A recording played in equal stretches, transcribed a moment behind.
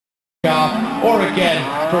calf, or again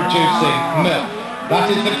producing milk. That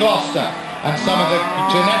is the Gloucester, and some of the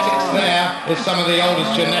genetics there is some of the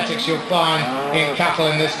oldest genetics you'll find in cattle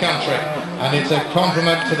in this country, and it's a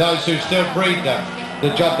compliment to those who still breed them, the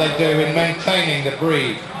job they do in maintaining the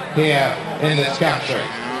breed here in this country.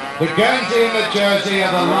 The Guernsey and the Jersey are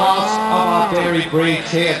the last of our dairy breeds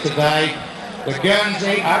here today. The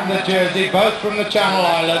Guernsey and the Jersey, both from the Channel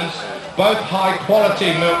Islands, both high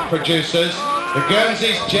quality milk producers. The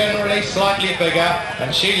Guernsey's generally slightly bigger,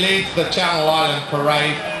 and she leads the Channel Island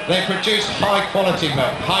parade. They produce high quality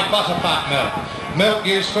milk, high butterfat milk, milk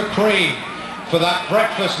used for cream, for that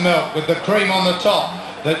breakfast milk with the cream on the top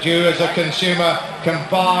that you as a consumer can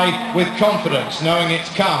buy with confidence, knowing it's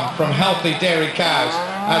come from healthy dairy cows,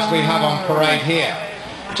 as we have on parade here.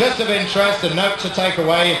 Just of interest, a note to take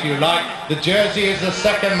away if you like, the Jersey is the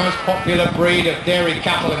second most popular breed of dairy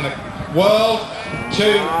cattle in the world to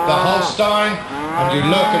the Holstein, and you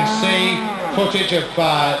look and see footage of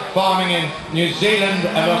farming in New Zealand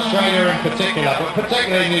and Australia in particular, but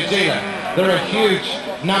particularly in New Zealand. There are huge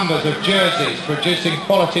numbers of Jerseys producing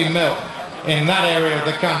quality milk in that area of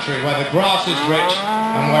the country where the grass is rich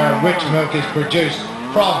and where a rich milk is produced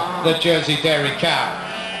from the Jersey dairy cow.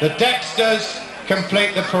 The Dexters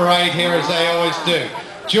complete the parade here as they always do.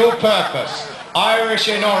 Dual purpose, Irish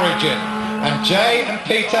in origin, and Jay and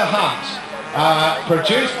Peter Hunt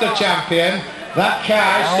produced the champion. That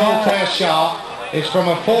cow, Saltaire Sharp, is from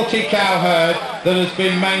a 40 cow herd that has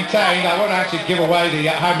been maintained. I won't actually give away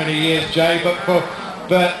how many years, Jay, but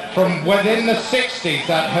from within the 60s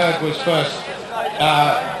that herd was first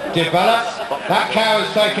developed. That cow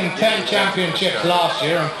has taken 10 championships last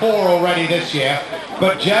year and 4 already this year,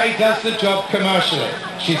 but Jay does the job commercially.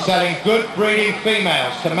 She's selling good breeding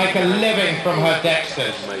females to make a living from her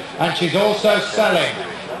Dexters, and she's also selling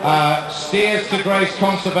steers to graze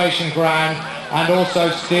conservation ground and also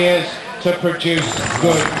steers to produce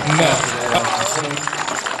good milk.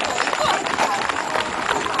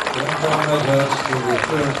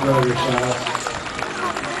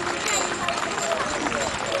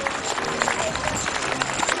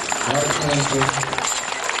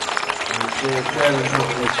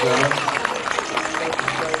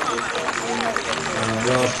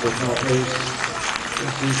 Last but not least,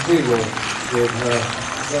 Mrs. Steele with her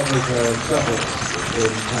lovely pair of Sussex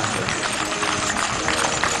in Canada.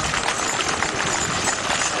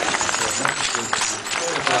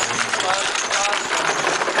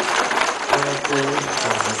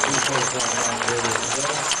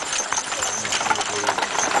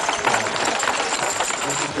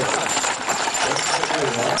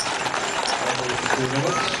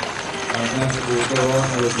 And then we will go on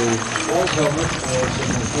with the white helmet in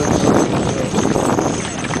the first